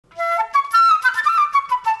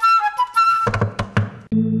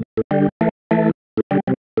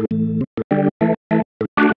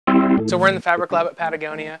So we're in the fabric lab at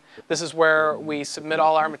Patagonia. This is where we submit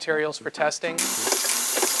all our materials for testing.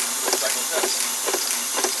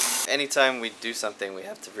 Anytime we do something, we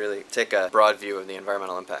have to really take a broad view of the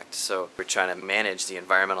environmental impact. So we're trying to manage the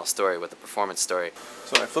environmental story with the performance story.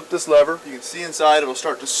 So when I flip this lever, you can see inside it'll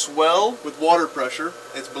start to swell with water pressure.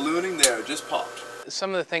 It's ballooning there, it just popped. Some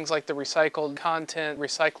of the things like the recycled content,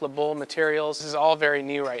 recyclable materials, this is all very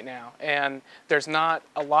new right now. And there's not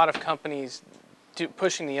a lot of companies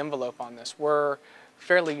pushing the envelope on this. We're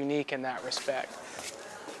fairly unique in that respect.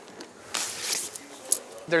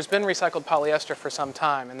 There's been recycled polyester for some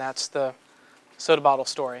time, and that's the soda bottle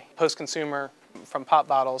story. Post-consumer, from pop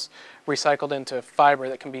bottles, recycled into fiber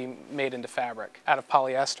that can be made into fabric out of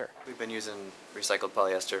polyester. We've been using recycled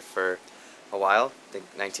polyester for a while. I think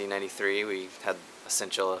 1993 we had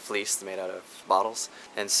Essential fleece made out of bottles,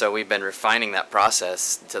 and so we've been refining that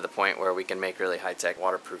process to the point where we can make really high-tech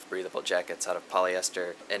waterproof breathable jackets out of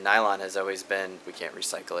polyester. And nylon has always been, we can't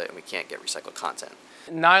recycle it and we can't get recycled content.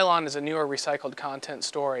 Nylon is a newer recycled content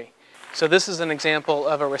story. So this is an example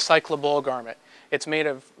of a recyclable garment. It's made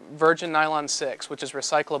of virgin nylon 6, which is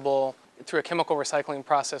recyclable through a chemical recycling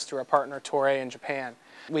process through our partner Toray in Japan.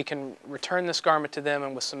 We can return this garment to them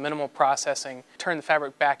and with some minimal processing, turn the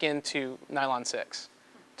fabric back into nylon 6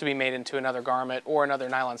 to be made into another garment or another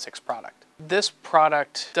nylon 6 product. This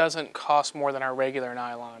product doesn't cost more than our regular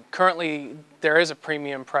nylon. Currently, there is a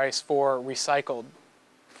premium price for recycled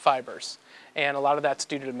fibers, and a lot of that's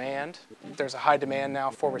due to demand. There's a high demand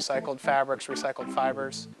now for recycled fabrics, recycled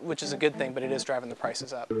fibers, which is a good thing, but it is driving the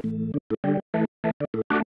prices up.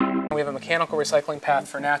 We have a mechanical recycling path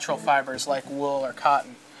for natural fibers like wool or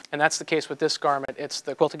cotton. And that's the case with this garment. It's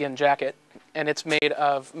the Quilt Again jacket, and it's made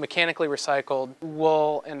of mechanically recycled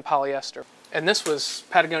wool and polyester. And this was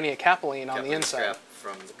Patagonia capilene on the inside. Scrap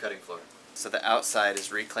from the cutting floor. So the outside is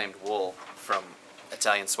reclaimed wool from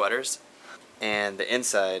Italian sweaters, and the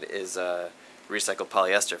inside is recycled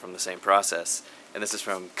polyester from the same process. And this is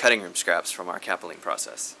from cutting room scraps from our capilene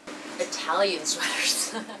process. Italian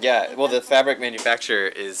sweaters. Yeah, well, the fabric manufacturer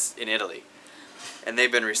is in Italy, and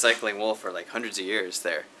they've been recycling wool for like hundreds of years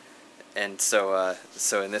there. And so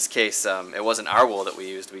in this case, it wasn't our wool that we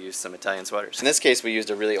used some Italian sweaters. In this case, we used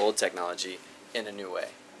a really old technology in a new way.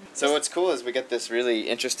 So what's cool is we get this really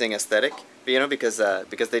interesting aesthetic, you know, because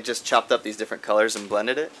they just chopped up these different colors and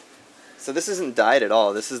blended it. So this isn't dyed at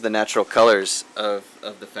all. This is the natural colors of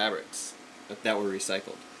the fabrics that were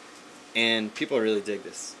recycled. And people really dig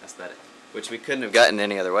this aesthetic, which we couldn't have gotten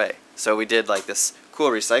any other way. So we did like this cool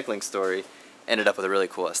recycling story, ended up with a really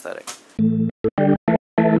cool aesthetic.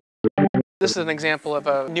 This is an example of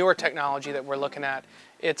a newer technology that we're looking at.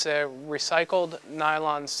 It's a recycled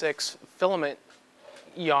nylon 6 filament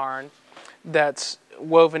yarn that's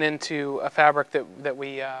woven into a fabric that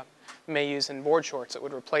we may use in board shorts. It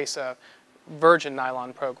would replace a virgin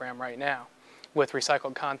nylon program right now with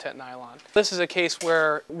recycled content nylon. This is a case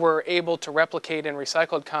where we're able to replicate in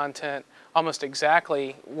recycled content almost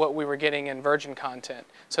exactly what we were getting in virgin content.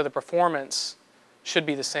 So the performance should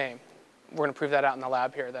be the same. We're going to prove that out in the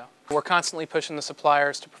lab here though. We're constantly pushing the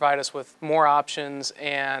suppliers to provide us with more options,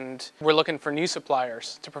 and we're looking for new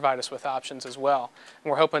suppliers to provide us with options as well.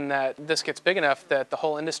 And we're hoping that this gets big enough that the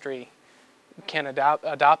whole industry can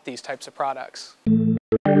adopt these types of products.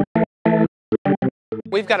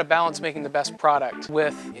 We've got to balance making the best product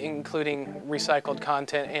with including recycled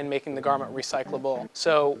content and making the garment recyclable.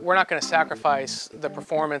 So we're not going to sacrifice the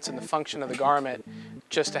performance and the function of the garment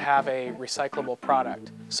just to have a recyclable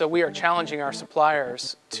product. So we are challenging our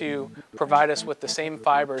suppliers to provide us with the same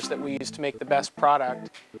fibers that we use to make the best product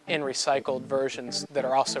in recycled versions that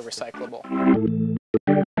are also recyclable.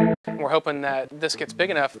 We're hoping that this gets big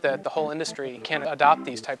enough that the whole industry can adopt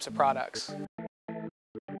these types of products.